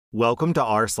Welcome to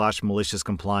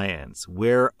r/Maliciouscompliance,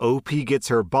 where OP gets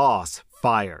her boss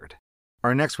fired.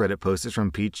 Our next Reddit post is from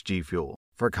Peach G Fuel.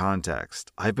 For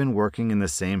context, I've been working in the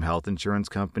same health insurance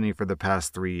company for the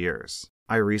past 3 years.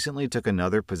 I recently took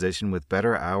another position with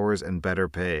better hours and better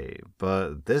pay,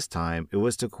 but this time it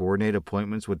was to coordinate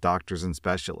appointments with doctors and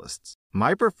specialists.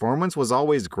 My performance was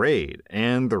always great,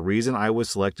 and the reason I was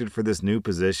selected for this new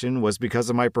position was because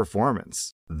of my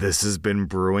performance. This has been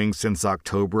brewing since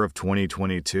October of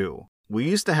 2022. We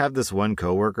used to have this one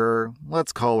coworker,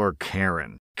 let's call her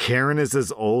Karen. Karen is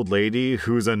this old lady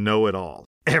who's a know-it-all.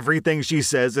 Everything she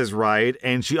says is right,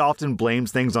 and she often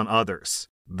blames things on others.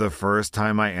 The first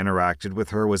time I interacted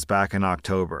with her was back in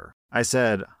October. I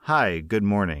said, "Hi, good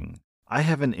morning. I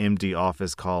have an MD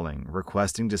office calling,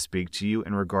 requesting to speak to you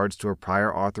in regards to a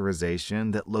prior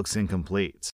authorization that looks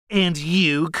incomplete." "And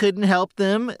you couldn't help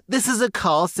them? This is a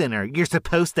call center. You're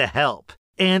supposed to help.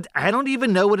 And I don't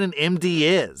even know what an MD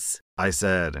is." I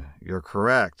said, "You're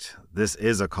correct. This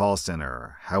is a call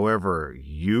center. However,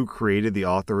 you created the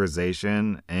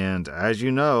authorization, and as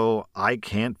you know, I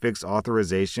can't fix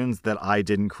authorizations that I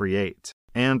didn't create.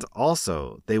 And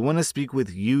also, they want to speak with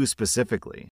you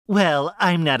specifically." "Well,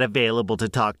 I'm not available to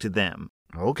talk to them."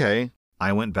 "Okay."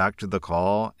 I went back to the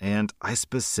call, and I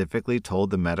specifically told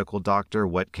the medical doctor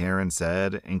what Karen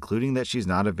said, including that she's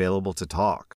not available to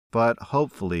talk. But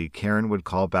hopefully, Karen would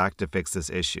call back to fix this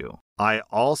issue. I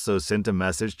also sent a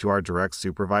message to our direct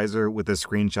supervisor with a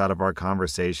screenshot of our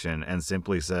conversation and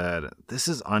simply said, "This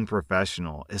is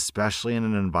unprofessional, especially in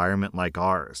an environment like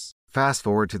ours." Fast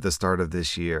forward to the start of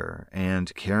this year,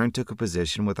 and Karen took a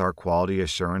position with our quality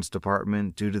assurance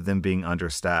department due to them being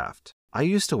understaffed. I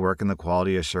used to work in the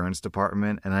quality assurance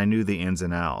department, and I knew the ins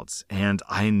and outs, and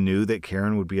I knew that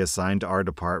Karen would be assigned to our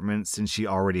department since she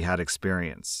already had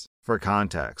experience. For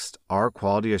context, our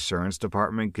quality assurance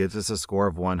department gives us a score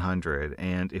of 100,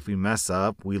 and if we mess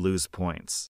up, we lose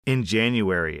points. In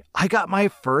January, I got my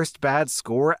first bad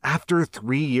score after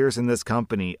 3 years in this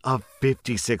company of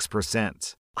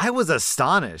 56%. I was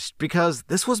astonished because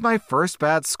this was my first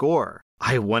bad score.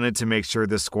 I wanted to make sure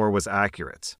this score was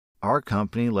accurate. Our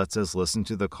company lets us listen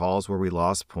to the calls where we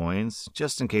lost points,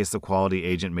 just in case the quality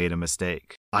agent made a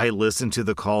mistake. I listened to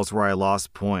the calls where I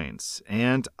lost points,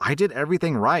 and I did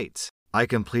everything right. I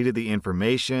completed the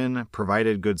information,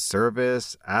 provided good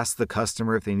service, asked the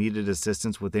customer if they needed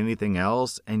assistance with anything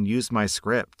else, and used my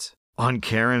script. On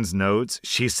Karen's notes,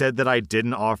 she said that I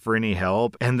didn't offer any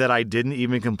help and that I didn't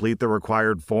even complete the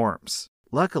required forms.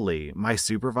 Luckily, my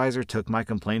supervisor took my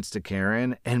complaints to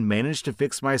Karen and managed to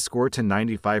fix my score to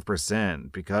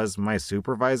 95% because my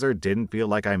supervisor didn't feel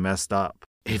like I messed up.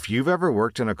 If you've ever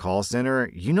worked in a call center,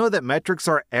 you know that metrics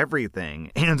are everything,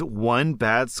 and one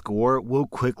bad score will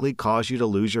quickly cause you to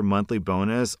lose your monthly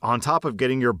bonus on top of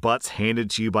getting your butts handed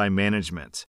to you by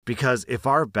management. Because if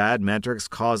our bad metrics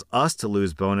cause us to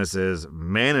lose bonuses,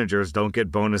 managers don't get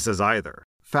bonuses either.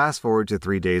 Fast forward to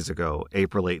 3 days ago,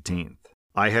 April 18th.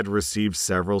 I had received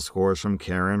several scores from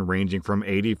Karen ranging from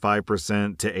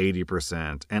 85% to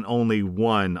 80% and only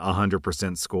one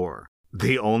 100% score.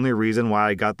 The only reason why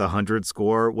I got the 100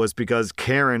 score was because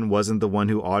Karen wasn't the one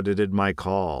who audited my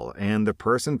call, and the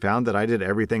person found that I did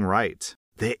everything right.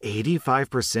 The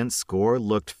 85% score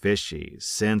looked fishy,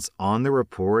 since on the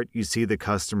report you see the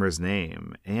customer's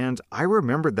name, and I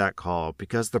remembered that call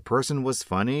because the person was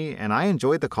funny and I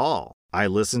enjoyed the call. I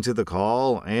listened to the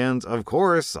call, and of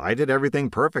course, I did everything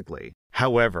perfectly.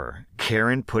 However,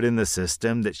 Karen put in the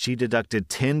system that she deducted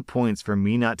 10 points for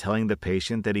me not telling the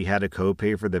patient that he had a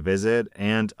copay for the visit,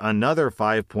 and another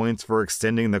 5 points for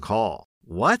extending the call.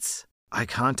 What? I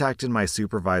contacted my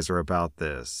supervisor about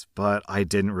this, but I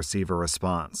didn't receive a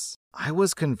response. I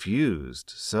was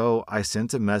confused, so I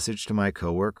sent a message to my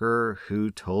coworker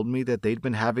who told me that they'd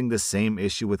been having the same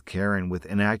issue with Karen with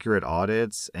inaccurate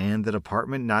audits and the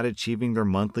department not achieving their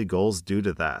monthly goals due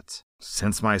to that.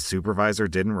 Since my supervisor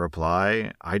didn't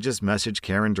reply, I just messaged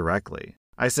Karen directly.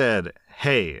 I said,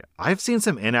 "Hey, I've seen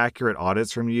some inaccurate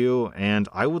audits from you, and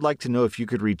I would like to know if you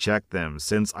could recheck them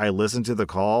since I listened to the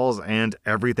calls and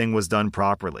everything was done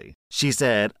properly." She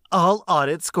said, "All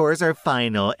audit scores are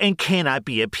final and cannot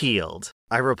be appealed."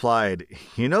 I replied,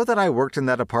 "You know that I worked in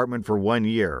that department for 1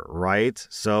 year, right?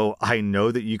 So I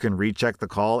know that you can recheck the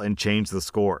call and change the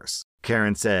scores."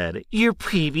 Karen said, "Your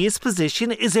previous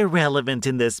position is irrelevant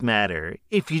in this matter.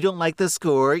 If you don't like the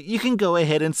score, you can go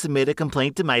ahead and submit a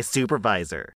complaint to my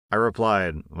supervisor." I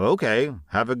replied, "Okay,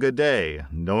 have a good day,"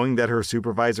 knowing that her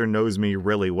supervisor knows me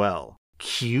really well.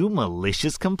 Cue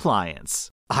malicious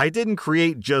compliance. I didn't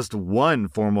create just one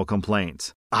formal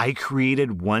complaint. I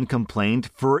created one complaint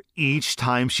for each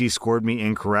time she scored me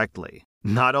incorrectly.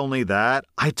 Not only that,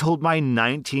 I told my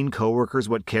 19 coworkers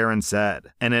what Karen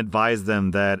said and advised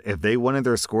them that if they wanted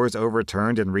their scores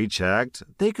overturned and rechecked,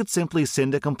 they could simply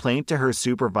send a complaint to her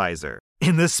supervisor.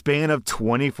 In the span of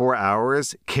 24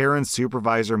 hours, Karen's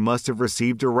supervisor must have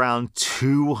received around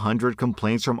 200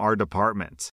 complaints from our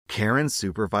department. Karen's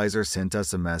supervisor sent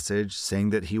us a message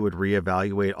saying that he would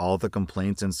reevaluate all the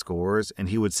complaints and scores and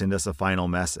he would send us a final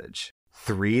message.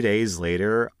 3 days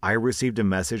later, I received a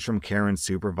message from Karen's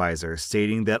supervisor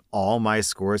stating that all my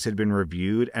scores had been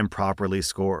reviewed and properly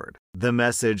scored. The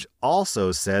message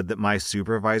also said that my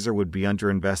supervisor would be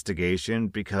under investigation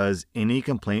because any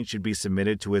complaint should be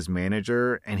submitted to his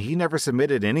manager, and he never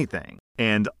submitted anything.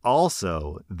 And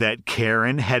also that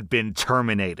Karen had been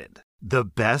terminated. The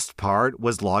best part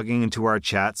was logging into our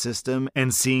chat system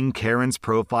and seeing Karen's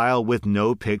profile with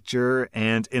no picture,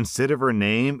 and instead of her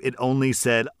name, it only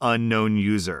said unknown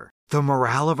user. The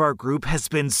morale of our group has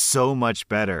been so much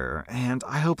better, and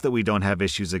I hope that we don't have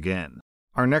issues again.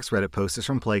 Our next Reddit post is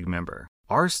from Plague Member.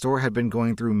 Our store had been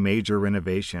going through major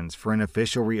renovations for an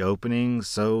official reopening,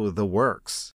 so the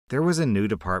works. There was a new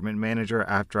department manager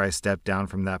after I stepped down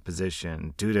from that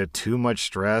position due to too much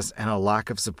stress and a lack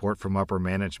of support from upper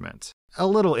management. A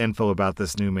little info about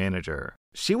this new manager.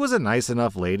 She was a nice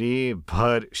enough lady,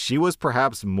 but she was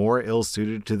perhaps more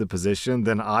ill-suited to the position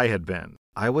than I had been.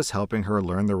 I was helping her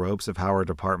learn the ropes of how our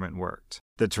department worked.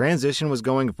 The transition was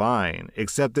going fine,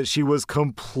 except that she was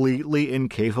completely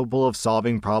incapable of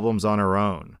solving problems on her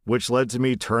own, which led to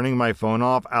me turning my phone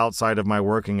off outside of my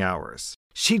working hours.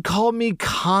 She'd call me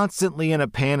constantly in a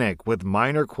panic with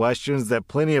minor questions that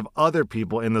plenty of other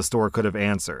people in the store could have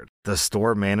answered. The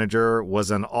store manager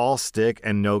was an all-stick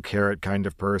and no-carrot kind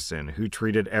of person who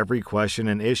treated every question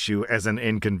and issue as an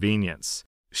inconvenience.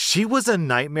 She was a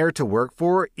nightmare to work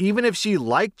for, even if she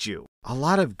liked you. A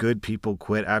lot of good people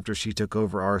quit after she took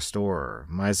over our store,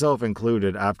 myself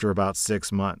included, after about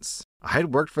 6 months. I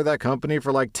had worked for that company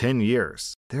for like 10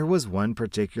 years. There was one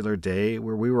particular day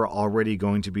where we were already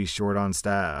going to be short on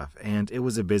staff, and it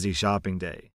was a busy shopping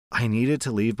day. I needed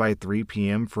to leave by 3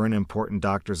 p.m. for an important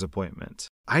doctor's appointment.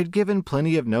 I'd given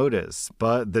plenty of notice,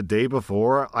 but the day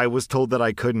before, I was told that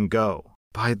I couldn't go.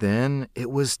 By then, it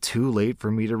was too late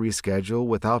for me to reschedule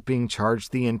without being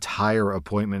charged the entire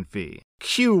appointment fee.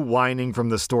 Cue whining from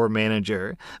the store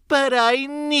manager, "But I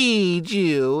need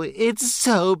you. It's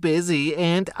so busy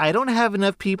and I don't have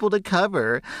enough people to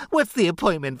cover. What's the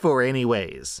appointment for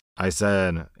anyways?" I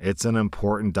said, "It's an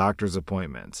important doctor's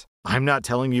appointment. I'm not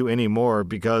telling you anymore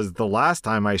because the last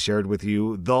time I shared with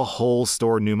you, the whole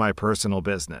store knew my personal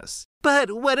business."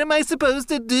 "But what am I supposed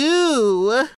to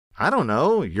do?" "I don't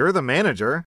know. You're the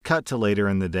manager." Cut to later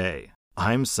in the day.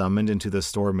 I'm summoned into the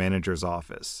store manager's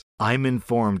office. I'm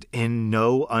informed in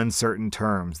no uncertain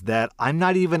terms that I'm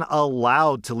not even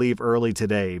allowed to leave early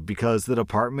today because the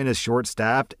department is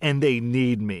short-staffed and they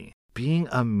need me. Being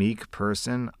a meek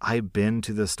person, I bend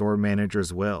to the store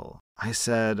manager's will. I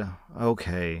said,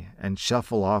 "Okay," and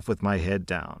shuffle off with my head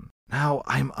down. Now,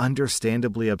 I'm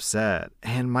understandably upset,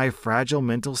 and my fragile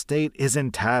mental state is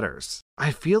in tatters.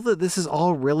 I feel that this is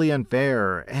all really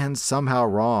unfair and somehow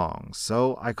wrong,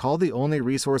 so I call the only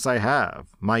resource I have,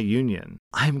 my union.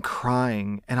 I'm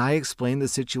crying, and I explain the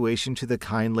situation to the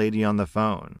kind lady on the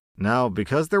phone. Now,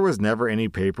 because there was never any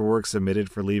paperwork submitted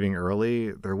for leaving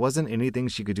early, there wasn't anything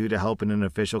she could do to help in an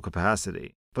official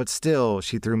capacity. But still,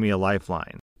 she threw me a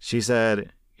lifeline. She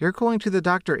said, "You're going to the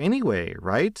doctor anyway,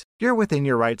 right? You're within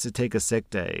your rights to take a sick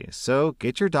day, so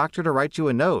get your doctor to write you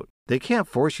a note. They can't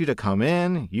force you to come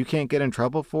in, you can't get in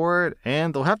trouble for it,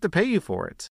 and they'll have to pay you for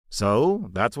it." So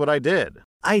that's what I did.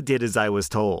 I did as I was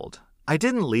told. I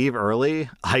didn't leave early,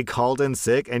 I called in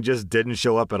sick and just didn't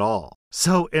show up at all.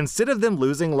 So instead of them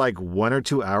losing like 1 or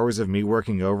 2 hours of me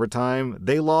working overtime,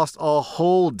 they lost a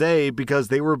whole day because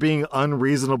they were being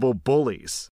unreasonable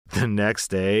bullies. The next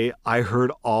day, I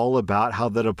heard all about how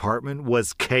the department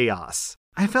was chaos.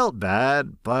 I felt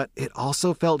bad, but it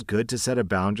also felt good to set a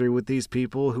boundary with these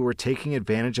people who were taking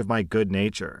advantage of my good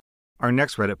nature. Our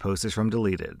next Reddit post is from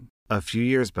Deleted. A few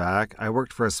years back, I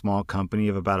worked for a small company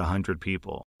of about 100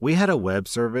 people. We had a web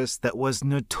service that was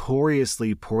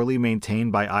notoriously poorly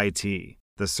maintained by IT.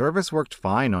 The service worked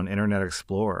fine on Internet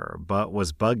Explorer, but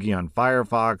was buggy on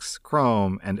Firefox,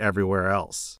 Chrome, and everywhere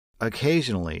else.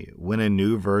 Occasionally, when a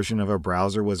new version of a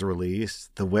browser was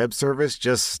released, the web service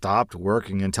just stopped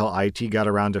working until IT got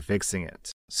around to fixing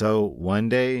it. So one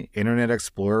day, Internet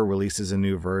Explorer releases a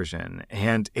new version,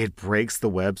 and it breaks the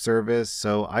web service,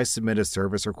 so I submit a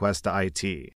service request to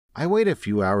IT. I wait a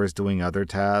few hours doing other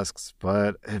tasks,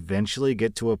 but eventually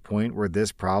get to a point where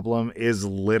this problem is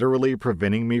literally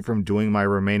preventing me from doing my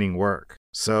remaining work.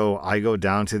 So I go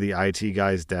down to the IT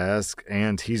guy's desk,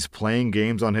 and he's playing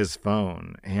games on his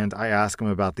phone, and I ask him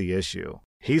about the issue.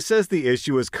 He says the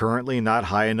issue is currently not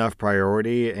high enough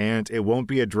priority, and it won't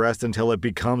be addressed until it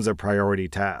becomes a priority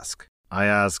task. I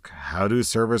ask, how do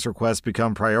service requests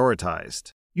become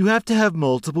prioritized? You have to have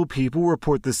multiple people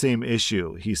report the same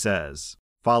issue, he says.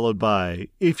 Followed by,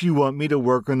 if you want me to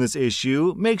work on this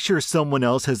issue, make sure someone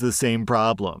else has the same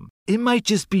problem. It might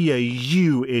just be a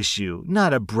you issue,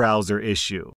 not a browser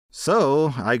issue.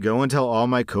 So, I go and tell all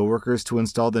my coworkers to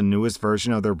install the newest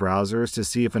version of their browsers to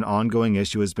see if an ongoing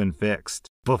issue has been fixed.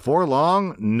 Before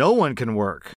long, no one can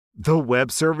work. The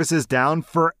web service is down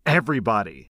for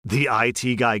everybody. The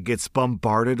IT guy gets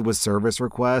bombarded with service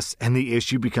requests, and the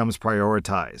issue becomes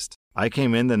prioritized. I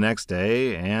came in the next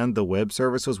day, and the web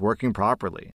service was working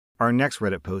properly. Our next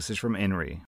Reddit post is from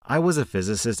Henry. I was a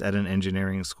physicist at an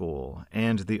engineering school,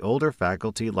 and the older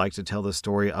faculty liked to tell the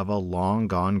story of a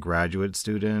long-gone graduate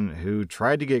student who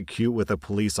tried to get cute with a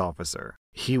police officer.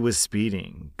 He was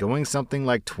speeding, going something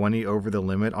like 20 over the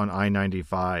limit on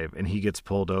I-95, and he gets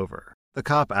pulled over. The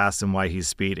cop asks him why he's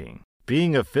speeding.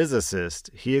 Being a physicist,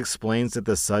 he explains that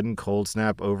the sudden cold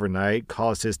snap overnight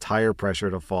caused his tire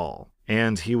pressure to fall.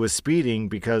 And he was speeding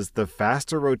because the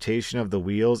faster rotation of the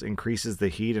wheels increases the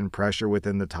heat and pressure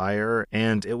within the tire,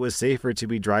 and it was safer to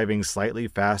be driving slightly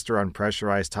faster on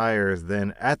pressurized tires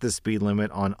than at the speed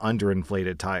limit on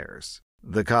underinflated tires.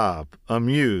 The cop,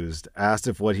 amused, asked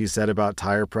if what he said about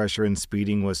tire pressure and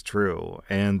speeding was true,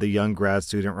 and the young grad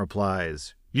student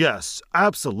replies, "Yes,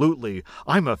 absolutely.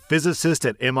 I'm a physicist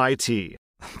at MIT.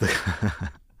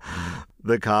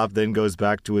 The cop then goes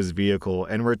back to his vehicle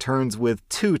and returns with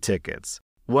 2 tickets,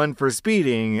 one for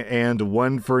speeding and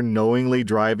one for knowingly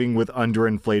driving with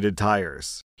underinflated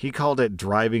tires. He called it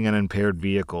driving an impaired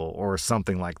vehicle or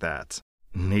something like that.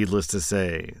 Needless to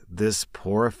say, this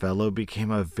poor fellow became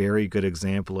a very good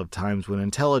example of times when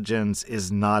intelligence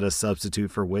is not a substitute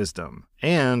for wisdom,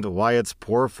 and why it's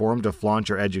poor form to flaunt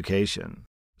your education.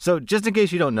 So just in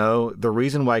case you don't know, the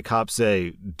reason why cops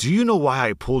say, "Do you know why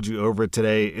I pulled you over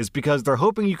today?" is because they're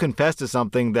hoping you confess to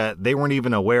something that they weren't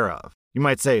even aware of. You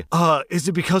might say, is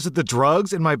it because of the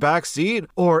drugs in my back seat?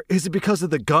 Or is it because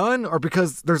of the gun? Or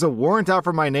because there's a warrant out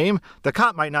for my name? The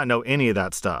cop might not know any of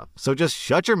that stuff. So just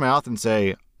shut your mouth and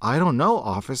say, "I don't know,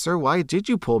 officer, why did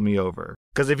you pull me over?"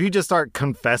 Because if you just start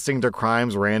confessing to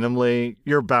crimes randomly,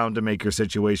 you're bound to make your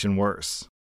situation worse.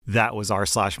 That was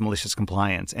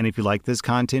r/Maliciouscompliance. And if you like this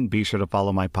content, be sure to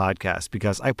follow my podcast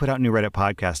because I put out new Reddit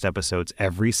podcast episodes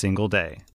every single day.